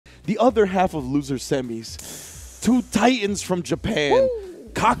the other half of loser semis. Two titans from Japan. Woo!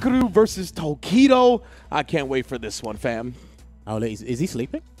 Kakeru versus Tokido. I can't wait for this one, fam. Oh, is he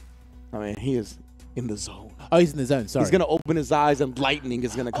sleeping? I mean, he is in the zone. Oh, he's in the zone, sorry. He's going to open his eyes and lightning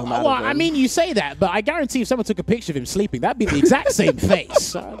is going to come out of him. I mean, you say that, but I guarantee if someone took a picture of him sleeping, that'd be the exact same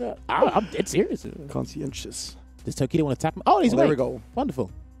face. I'm dead serious. Conscientious. Does Tokido want to tap him? Oh, he's awake. There we go.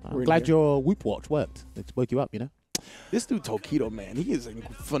 Wonderful. I'm glad your Whoop watch worked. It woke you up, you know? This dude Tokido, man, he is in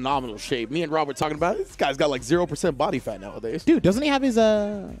phenomenal shape. Me and Rob were talking about it. This guy's got like 0% body fat nowadays. Dude, doesn't he have his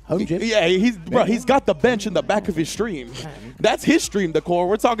home gym? Yeah, he's got the bench in the back of his stream. That's his stream decor.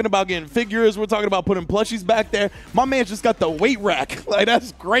 We're talking about getting figures. We're talking about putting plushies back there. My man just got the weight rack. Like,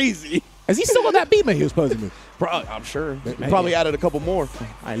 that's crazy. Has he still got that beamer he was posing with? I'm sure. He probably added a couple more. All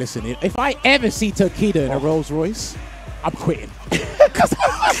right, listen, if I ever see Tokido in a Rolls Royce, I'm quitting. Because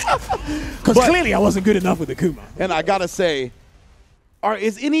clearly I wasn't good enough with the Kuma. And I got to say,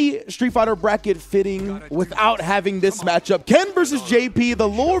 is any Street Fighter bracket fitting without having this matchup? Ken versus JP, the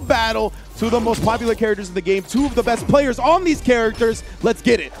lore battle, two of the most popular characters in the game, two of the best players on these characters. Let's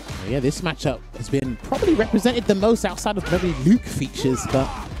get it. Yeah, this matchup has been probably represented the most outside of maybe Luke features, but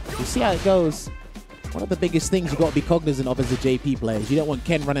we'll see how it goes. One of the biggest things you got to be cognizant of as a JP player is you don't want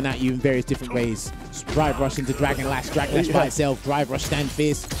Ken running at you in various different ways. Drive rush into Dragon Lash by itself, drive rush, stand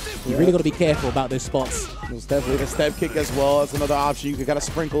fierce. You really got to be careful about those spots. There's definitely the step kick as well. That's another option you can kind of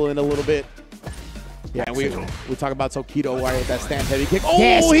sprinkle in a little bit. Yeah, and we talk about Tokido right at that stand heavy kick. Oh,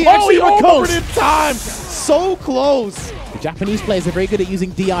 yes. He actually recovered in time. So close. The Japanese players are very good at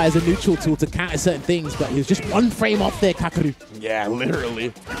using DI as a neutral tool to counter certain things, but he was just one frame off there, Kakeru. Yeah,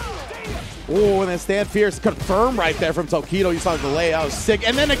 literally. Oh, and then stand fierce confirmed right there from Tokido. You saw the delay. That was sick.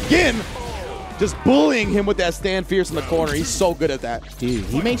 And then again, just bullying him with that stand fierce in the corner. He's so good at that. Dude,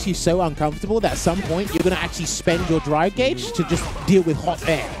 he makes you so uncomfortable that at some point you're going to actually spend your drive gauge to just deal with hot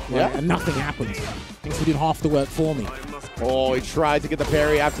air. Yeah. And nothing happens. Thanks for doing half the work for me. Oh, he tried to get the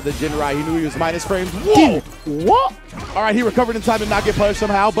parry after the Jinrai. He knew he was minus frames. Whoa! Dude, what? All right, he recovered in time to not get punished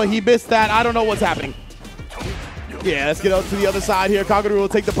somehow, but he missed that. I don't know what's happening. Yeah, let's get up to the other side here. Kakeru will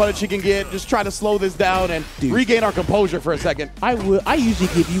take the punish he can get. Just try to slow this down and regain our composure for a second. I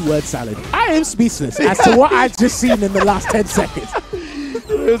usually give you word salad. I am speechless as to what I've just seen in the last 10 seconds.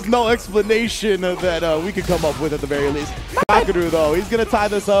 There's no explanation that we could come up with at the very least. Kakeru, though, he's going to tie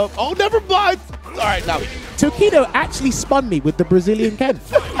this up. Oh, never mind. All right, now. Tokido actually spun me with the Brazilian Ken.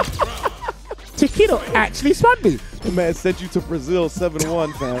 Tokido actually spun me. The man sent you to Brazil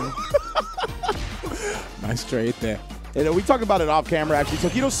 7-1, fam. Nice trade there. And we talked about it off camera, actually.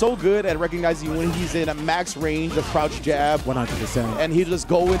 Tokido's so good at recognizing when he's in a max range of crouch jab. 100%. And he'll just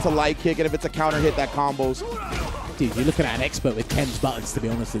go into light kick, and if it's a counter hit, that combos. Dude, you're looking at an expert with Ken's buttons, to be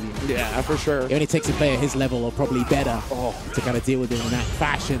honest with you. Yeah, for sure. It only takes a player his level or probably better to kind of deal with him in that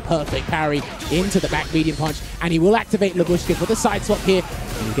fashion. Perfect parry into the back medium punch. And he will activate Labushka for the side swap here.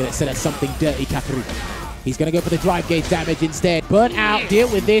 And he's going to set up something dirty, Kakeru. He's going to go for the drive gauge damage instead. Burnt out, deal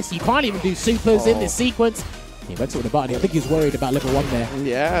with this. You can't even do supers in this sequence. He went to the button. I think he's worried about level 1 there.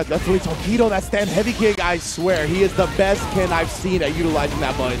 Yeah, definitely Tokido. That stand heavy kick, I swear. He is the best Ken I've seen at utilizing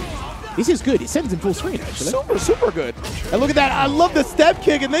that button. This is good. It sends him full screen, actually. Super, super good. And look at that. I love the step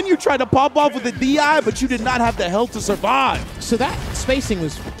kick. And then you tried to pop off with the DI, but you did not have the health to survive. So that spacing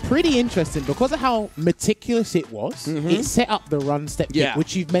was pretty interesting because of how meticulous it was. It set up the run step kick,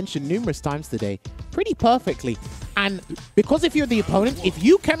 which you've mentioned numerous times today, pretty perfectly. And because if you're the opponent, if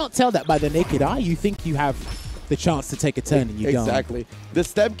you cannot tell that by the naked eye, you think you have the chance to take a turn and you don't. Exactly. The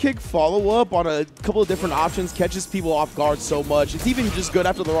step kick follow-up on a couple of different options catches people off guard so much. It's even just good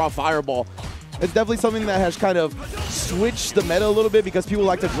after the raw fireball. It's definitely something that has kind of switched the meta a little bit because people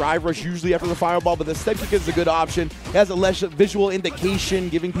like to drive rush usually after the fireball, but the step kick is a good option. It has a less visual indication,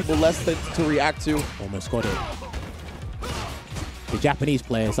 giving people less to react to. Almost got it. The Japanese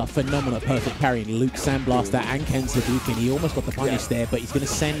players are phenomenal at perfect parrying Luke Sandblaster and Ken Hadouken. He almost got the punish there, but he's going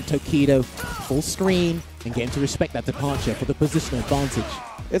to send Tokido full screen and get him to respect that departure for the positional advantage.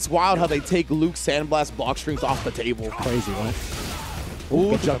 It's wild how they take Luke Sandblast block strings off the table. Crazy, right?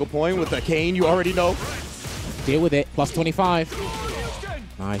 Ooh, juggle point with the cane, you already know. Deal with it, plus 25.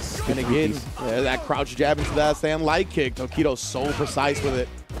 Nice. And again, that crouch jab into that stand light kick. Tokido's so precise with it.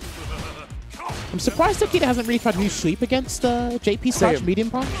 I'm surprised Tokido hasn't really tried to use sweep against JP's crouch medium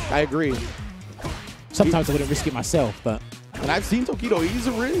punch. I agree. Sometimes I wouldn't risk it myself, but... And I've seen Tokido,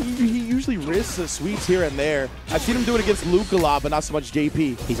 he usually risks sweeps here and there. I've seen him do it against Luke a lot, but not so much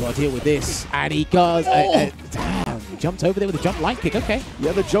JP. He's got to deal with this, and he does. Damn, he jumped over there with a jump light kick, okay.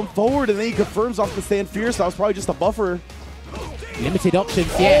 Yeah, the jump forward, and then he confirms off the stand fierce. That was probably just a buffer. Limited options,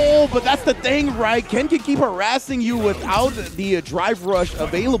 yeah. Oh, but that's the thing, right? Ken can keep harassing you without the drive rush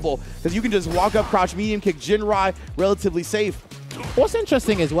available, because you can just walk up, crouch, medium kick, Jinrai, relatively safe. What's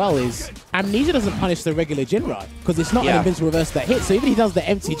interesting as well is Amnesia doesn't punish the regular Jinrai, because it's not an invincible reverse that hits. So even if he does the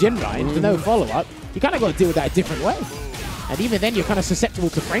empty Jinrai with no follow-up, you kind of got to deal with that a different way. And even then, you're kind of susceptible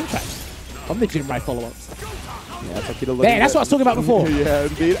to frame traps from the Jinrai follow-ups. Yeah, that's what I was talking about before. Yeah,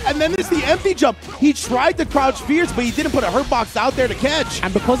 indeed. And then there's the empty jump. He tried to crouch fierce, but he didn't put a hurt box out there to catch.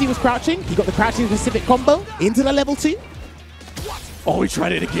 And because he was crouching, he got the crouching specific combo into the level 2. Oh, he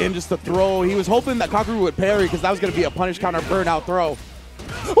tried it again just to throw. He was hoping that Kakeru would parry, because that was going to be a punish counter burnout throw.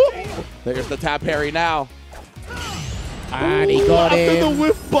 Ooh. There's the tap parry now. And he got after him. the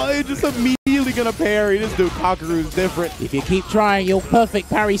whiff button, just immediately going to parry. This dude, Kakeru, is different. If you keep trying, you'll perfect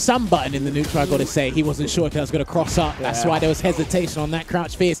parry some button in the neutral, I got to say. He wasn't sure if that was going to cross up. That's why there was hesitation on that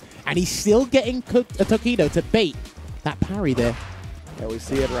crouch fierce. And he's still getting a Tokido to bait that parry there. Yeah, we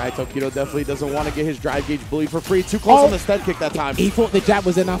see it, right? Tokido definitely doesn't want to get his drive gauge bullied for free. Too close on the stead kick that time. He thought the jab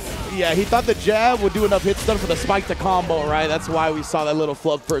was enough. Yeah, he thought the jab would do enough hit stun for the spike to combo, right? That's why we saw that little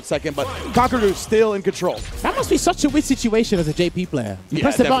flub for a second, but Kakeru's still in control. That must be such a weird situation as a JP player. You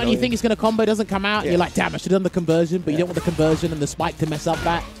press the button, you think it's going to combo, doesn't come out, and you're like, damn, I should have done the conversion, but you don't want the conversion and the spike to mess up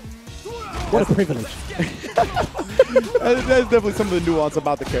that. What a privilege. There's definitely some of the nuance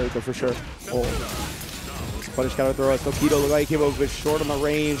about the character, for sure. Oh. Punish counter throw. Tokido looked like he came up a bit short on the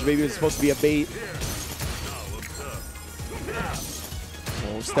range. Maybe it was supposed to be a bait.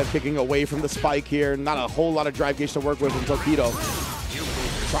 Oh, step kicking away from the spike here. Not a whole lot of drive gauge to work with from Tokido.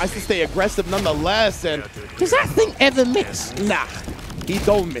 Tries to stay aggressive nonetheless. And does that thing ever miss? Nah, he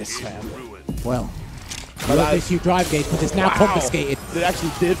don't miss, fam. Well, I love this new drive gauge, but it's now confiscated. It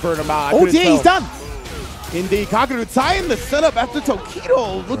actually did burn him out. Oh, yeah, he's done. Indeed, Kakeru tying the setup after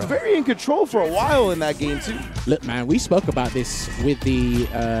Tokido looked very in control for a while in that game, too. Look, man, we spoke about this with the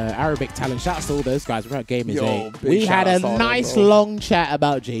Arabic talent. Shouts to all those guys. We're at Gamers 8. We had a nice long chat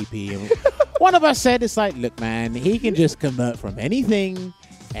about JP. And one of us said, it's like, look, man, he can just convert from anything,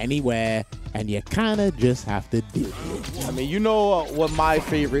 anywhere, and you kind of just have to do it. I mean, you know what my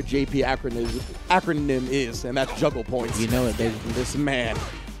favorite JP acronym is, and that's juggle points. You know it, baby. This man,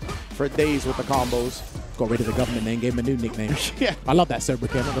 for days with the combos. Got rid of the government name, gave him a new nickname. Yeah. I love that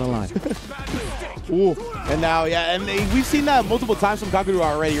Sobrick, I'm not gonna lie. Ooh. And now, we've seen that multiple times from Kakeru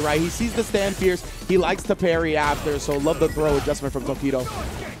already, right? He sees the stand fierce, he likes to parry after, so love the throw adjustment from Tokido.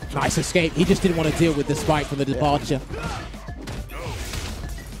 Nice escape. He just didn't want to deal with the spike from the departure.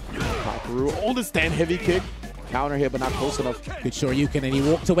 Kakeru, oldest stand heavy kick. Counter hit, but not close enough. Good Shoryuken, and he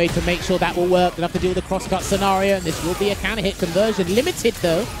walked away to make sure that will work. They'll have to deal with the cross-cut scenario, and this will be a counter hit conversion. Limited,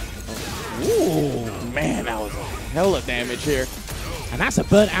 though. Ooh, man, that was a hell of damage here. And that's a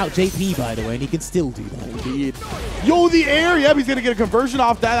burnt-out JP, by the way, and he can still do that. Indeed. Yo, the air. Yep, he's going to get a conversion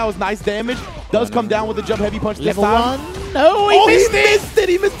off that. That was nice damage. Does come down with the jump heavy punch this time. Level 1. No, he missed it.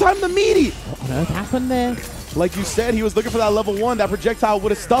 He mistimed the meaty. What on earth happened there? Like you said, he was looking for that level 1. That projectile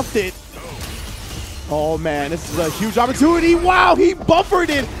would have stuffed it. Oh, man, this is a huge opportunity. Wow, he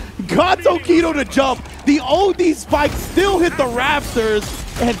buffered it. Got Tokido to jump. The OD spike still hit the rafters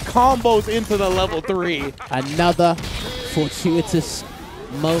and combos into the level 3. Another fortuitous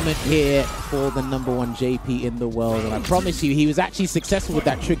moment here for the #1 JP in the world. And I promise you, he was actually successful with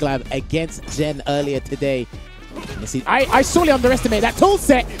that Trig Lab against Zen earlier today. I sorely underestimate that tool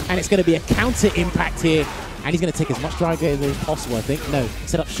set, and it's going to be a counter impact here. And he's going to take as much drive gain as possible, I think. No,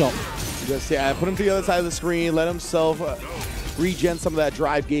 set up shop. Just, put him to the other side of the screen, let himself regen some of that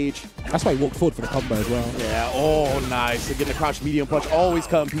drive gauge. That's why he walked forward for the combo as well. Yeah, oh, nice. Getting the crouch medium punch, always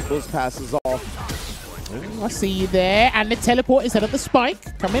cutting people's passes off. I see you there. And the teleport instead of the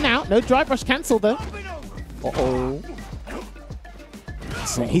spike. Coming out. No drive rush cancelled, though. Uh-oh.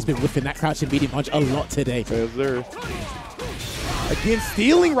 So he's been whipping that crouching medium punch a lot today. Yes, sir. Again,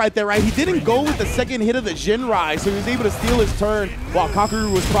 stealing right there, right? He didn't go with the second hit of the Jinrai, so he was able to steal his turn while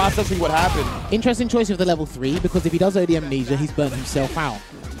Kakeru was processing what happened. Interesting choice of the level 3, because if he does OD Amnesia, he's burnt himself out.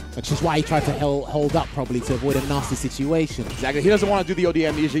 Which is why he tried to hold up, probably, to avoid a nasty situation. Exactly. He doesn't want to do the OD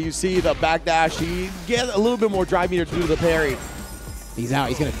Amnesia. You see the backdash. He gets a little bit more drive meter to do the parry. He's out.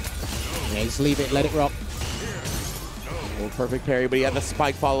 He's going to just leave it, let it rock. Oh, perfect parry, but he had the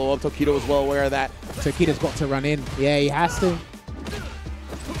spike follow-up. Tokido was well aware of that. Tokido's got to run in. Yeah, he has to.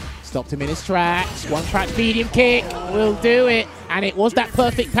 Stopped him in his tracks. One crouch medium kick will do it. And it was that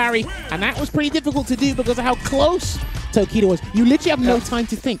perfect parry. And that was pretty difficult to do because of how close Tokido was. You literally have no time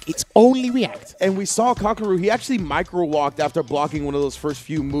to think. It's only react. And we saw Kakeru, he actually micro-walked after blocking one of those first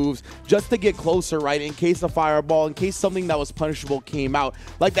few moves just to get closer, right? In case a fireball, in case something that was punishable came out.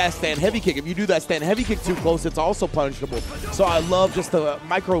 Like that stand heavy kick. If you do that stand heavy kick too close, it's also punishable. So I love just the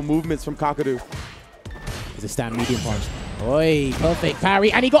micro movements from Kakeru. It's a stand medium punch. Oi, perfect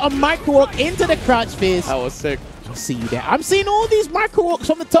parry. And he got a micro walk into the crouch fist. That was sick. I see you there. I'm seeing all these micro walks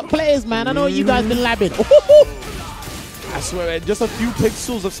from the top players, man. I know you guys been labbing. I swear, man, just a few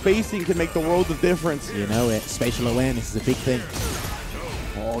pixels of spacing can make the world of difference. You know it. Spatial awareness is a big thing.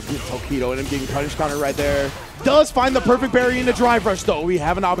 Oh, good Tokido and him getting punish counter right there. Does find the perfect parry in the drive rush, though. We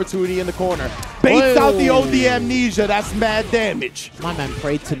have an opportunity in the corner. Baits out the OD amnesia. That's mad damage. My man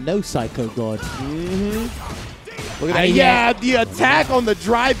prayed to no Psycho God. Look at that. Yeah, the attack on the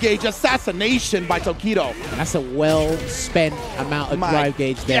drive gauge. Assassination by Tokido. And that's a well-spent amount of drive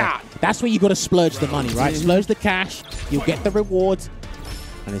gauge there. God. That's where you got to splurge the money, right? Splurge the cash. You'll get the rewards.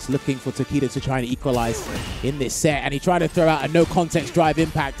 And it's looking for Tokido to try and equalize in this set. And he tried to throw out a no-context drive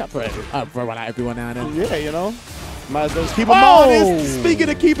impact. I'll throw one out every now and then. Yeah, you know. Might as well just keep him honest. Speaking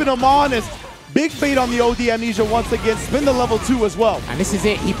of keeping him honest, big bait on the OD amnesia once again. Spin the level 2 as well. And this is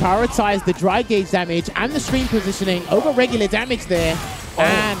it. He prioritized the dry gauge damage and the screen positioning over regular damage there.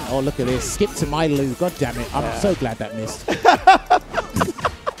 And, oh, look at this. Skip to my Lou. God damn it. I'm so glad that missed.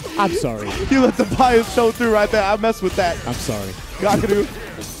 I'm sorry. You let the bias show through right there. I messed with that. I'm sorry. Kakeru.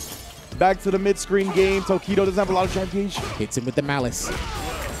 Back to the mid-screen game. Tokido doesn't have a lot of drive gauge. Hits him with the malice.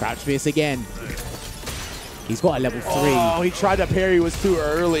 Crouch fierce again. He's got a level 3. Oh, he tried to parry. Was too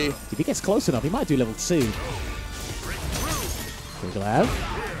early. If he gets close enough, he might do level 2.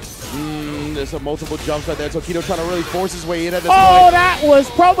 There's a multiple jumps right there. Tokido trying to really force his way in at this point. point. That was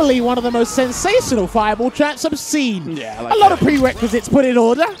probably one of the most sensational fireball traps I've seen. Yeah, a lot of prerequisites put in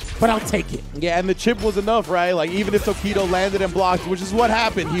order, but I'll take it. Yeah, and the chip was enough, right? Like, even if Tokido landed and blocked, which is what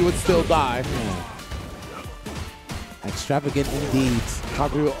happened, he would still die. Extravagant indeed.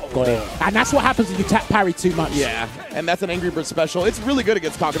 Kakeru got it. And that's what happens when you tap parry too much. Yeah, and that's an Angry Bird special. It's really good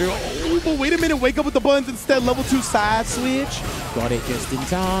against Kakeru. Oh, but wait a minute, wake up with the buttons instead. Level 2 side switch. Got it just in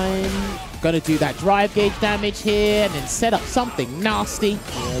time. Gonna do that drive gauge damage here and then set up something nasty.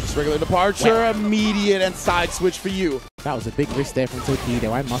 Yeah, just regular departure, immediate, and side switch for you. That was a big risk there from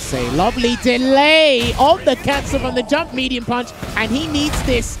Tokido, I must say. Lovely delay of the cancel from the jump medium punch, and he needs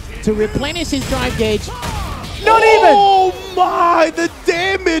this to replenish his drive gauge. Not even! Oh my, the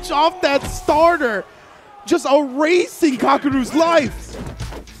damage off that starter. Just erasing Kakeru's life.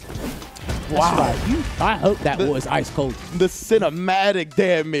 Wow. Right. I hope that was ice cold. The cinematic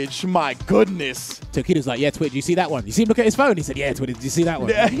damage, my goodness. Tokido's like, yeah, Twit, you see that one? You see him look at his phone? He said, yeah, Twit, did you see that one?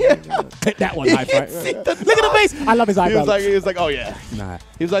 Yeah. Hit that one, high five. Look at the face. I love his eyebrows. He was like, oh yeah. Nah.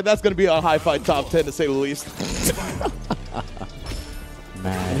 He was like, that's going to be on High Five top 10 to say the least.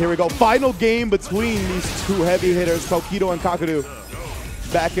 Man. And here we go. Final game between these two heavy hitters, Tokido and Kakeru.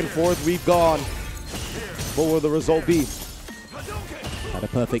 Back and forth, we've gone. What will the result be? Had a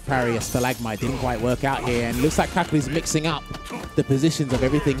perfect parry, a stalagmite. Didn't quite work out here. And looks like Kakeru's mixing up the positions of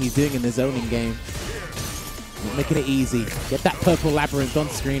everything he's doing in the zoning game. Not making it easy. Get that purple labyrinth on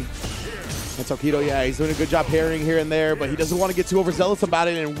screen. And Tokido, yeah, he's doing a good job parrying here and there, but he doesn't want to get too overzealous about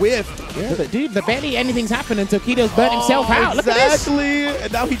it and whiff. Yeah, but dude, barely anything's happening. Tokido's burnt himself out. Look at this. Exactly.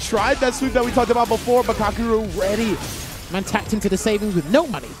 And now he tried that sweep that we talked about before, but Kakeru ready. Man tapped into the savings with no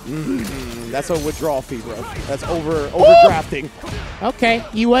money. That's a withdrawal fee, bro. That's overdrafting. Okay,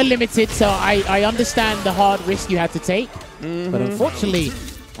 you were limited, so I understand the hard risk you had to take. But unfortunately,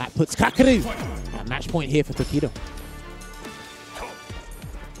 that puts Kakeru at match point here for Tokido.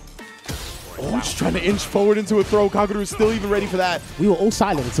 Oh, he's trying to inch forward into a throw. Kakeru's still even ready for that. We were all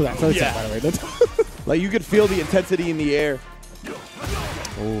silent until that throw tap, by the way. Like, you could feel the intensity in the air.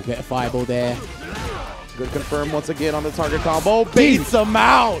 Oh, get a fireball there. Good confirm once again on the target combo. Baits him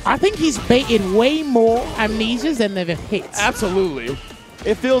out. I think he's baited way more amnesias than they've hit. Absolutely.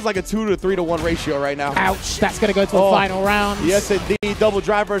 It feels like a 2 to 3 to 1 ratio right now. Ouch. That's going to go to the final round. Yes, indeed. Double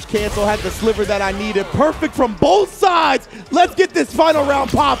drive rush cancel. Had the sliver that I needed. Perfect from both sides. Let's get this final round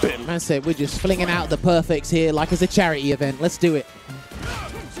popping. Man said we're just flinging out the perfects here like it's a charity event. Let's do it.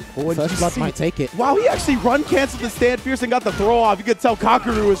 First blood might take it. Wow, he actually run canceled the stand fierce and got the throw off. You could tell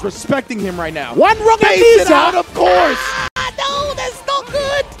Kakeru is respecting him right now. One wrong amnesia out, of course. No, that's not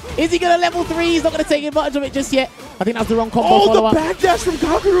good. Is he going to level 3? He's not going to take advantage of it just yet. I think that's the wrong combo. Oh, the backdash from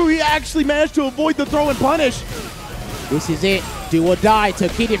Kakeru. He actually managed to avoid the throw and punish. This is it. Do or die.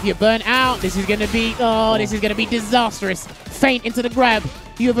 Tokido, if you're burnt out, this is going to be, this is going to be disastrous. Feint into the grab.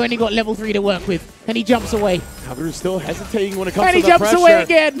 You've only got level 3 to work with. And he jumps away. Kakeru's still hesitating when it comes And to he the pressure. jumps away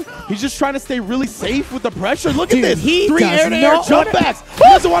again. He's just trying to stay really safe with the pressure. Look Dude, at this. he 3 does air-to-air not jump wanna- backs. He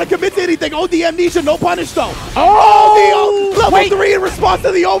doesn't want to commit to anything. Oh, the amnesia, no punish though. Oh! Level Wait. 3 in response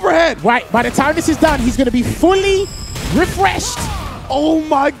to the overhead. Right, by the time this is done, he's going to be fully refreshed. Oh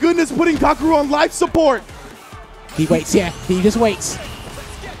my goodness, putting Kakeru on life support. He waits, yeah. He just waits.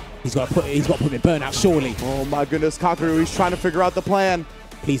 He's got to put him in burnout, surely. Oh my goodness, Kakeru, he's trying to figure out the plan.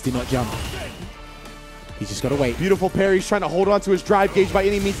 Please do not jump. He's just got to wait. Beautiful parry. He's trying to hold on to his drive gauge by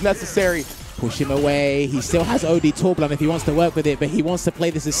any means necessary. Push him away. He still has OD Torblan if he wants to work with it, but he wants to play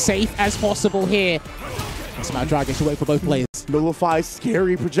this as safe as possible here. That's about drive gauge to work for both players. Nullify,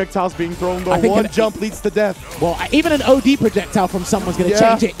 scary projectiles being thrown, though. I think One jump leads to death. Well, even an OD projectile from someone's going to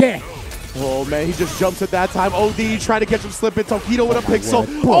change it. There. Oh, man, he just jumps at that time. OD trying to catch him slipping. Tokido with a pixel.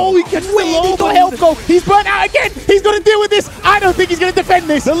 word. Oh, he catches the low. He's got health goal. He's burnt out again. He's going to deal with this. I don't think he's going to defend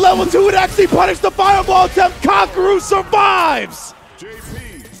this. The level 2 would actually punish the fireball attempt. Kakeru survives.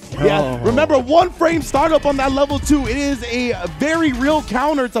 Yeah, remember 1 frame startup on that level 2. It is a very real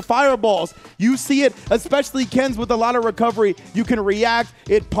counter to fireballs. You see it, especially Ken's with a lot of recovery. You can react.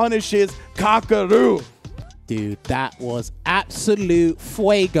 It punishes Kakeru. Dude, that was absolute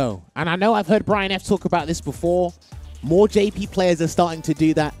fuego. And I know I've heard Brian F talk about this before. More JP players are starting to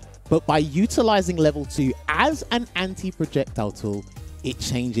do that. But by utilizing level 2 as an anti-projectile tool, it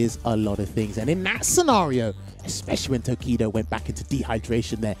changes a lot of things. And in that scenario, especially when Tokido went back into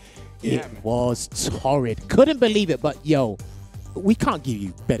dehydration there, it was torrid. Couldn't believe it, but yo, we can't give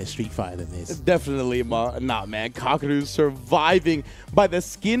you better Street Fighter than this. Definitely not, man. Kakeru surviving by the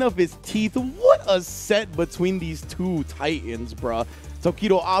skin of his teeth. What a set between these two titans, bruh.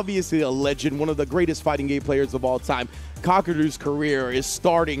 Tokido, obviously a legend, one of the greatest fighting game players of all time. Kakeru's career is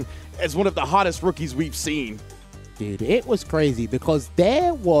starting as one of the hottest rookies we've seen. Dude, it was crazy because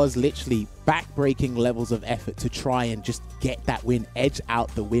there was literally back-breaking levels of effort to try and just get that win, edge out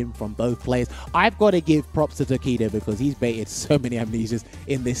the win from both players. I've got to give props to Tokido because he's baited so many amnesias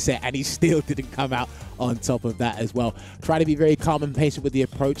in this set and he still didn't come out on top of that as well. Try to be very calm and patient with the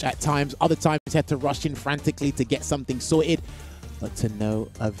approach at times. Other times he had to rush in frantically to get something sorted, but to no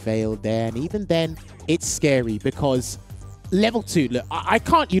avail there. And even then, it's scary because level 2, look, I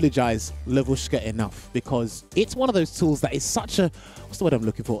can't eulogize Lavushka enough because it's one of those tools that is such a, what's the word I'm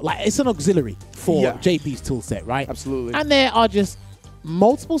looking for? Like, it's an auxiliary for JP's tool set, right? Absolutely. And there are just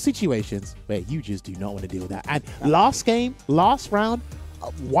multiple situations where you just do not want to deal with that. And last game, last round,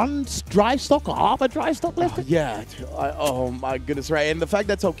 1 drive stock or half a drive stock left. Oh my goodness, right. And the fact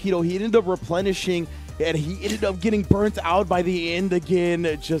that Tokido, he ended up replenishing and he ended up getting burnt out by the end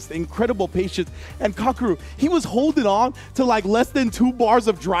again. Just incredible patience. And Kakeru, he was holding on to like less than 2 bars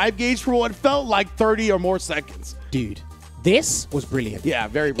of drive gauge for what felt like 30 or more seconds. Dude, this was brilliant. Yeah,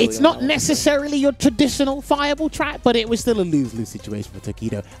 very brilliant. It's not necessarily your traditional fireball trap, but it was still a lose-lose situation for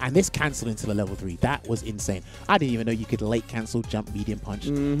Tokido. And this canceled into the level 3. That was insane. I didn't even know you could late cancel, jump, medium punch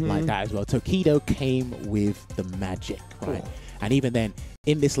like that as well. Tokido came with the magic, right? Cool. And even then,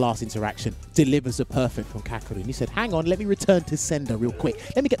 in this last interaction, delivers a perfect from Kakeru. And he said, hang on, let me return to sender real quick.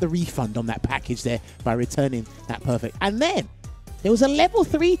 Let me get the refund on that package there by returning that perfect. And then there was a level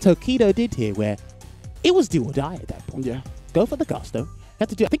 3 Tokido did here where it was do or die at that point. Yeah. Go for the gusto. Had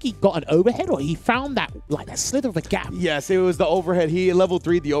to do, I think he got an overhead or he found that like that slither of a gap. Yes, it was the overhead. He level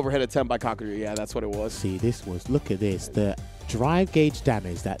 3, the overhead attempt by Kakeru. Yeah, that's what it was. See, this was, look at this. The drive gauge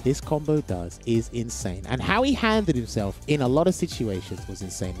damage that this combo does is insane. And how he handled himself in a lot of situations was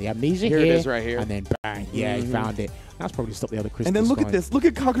insane. The amnesia here. Here it is right here. And then bang, yeah, he found it. That's probably stopped the other crystal. And then look at this. Look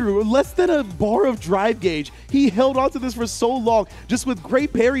at Kakeru. Less than a bar of drive gauge. He held on to this for so long, just with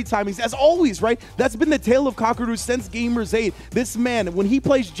great parry timings. As always, right? That's been the tale of Kakeru since Gamer's 8. This man, when he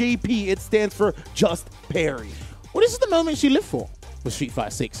plays JP, it stands for just parry. Well, this is the moment you live for with Street Fighter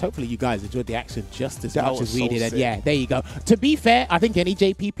 6. Hopefully you guys enjoyed the action just as much as we did. And yeah, there you go. To be fair, I think any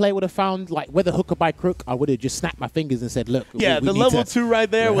JP player would have found, like, whether hook or by crook, I would have just snapped my fingers and said, look. Yeah, the level 2 right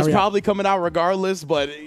there was probably coming out regardless, but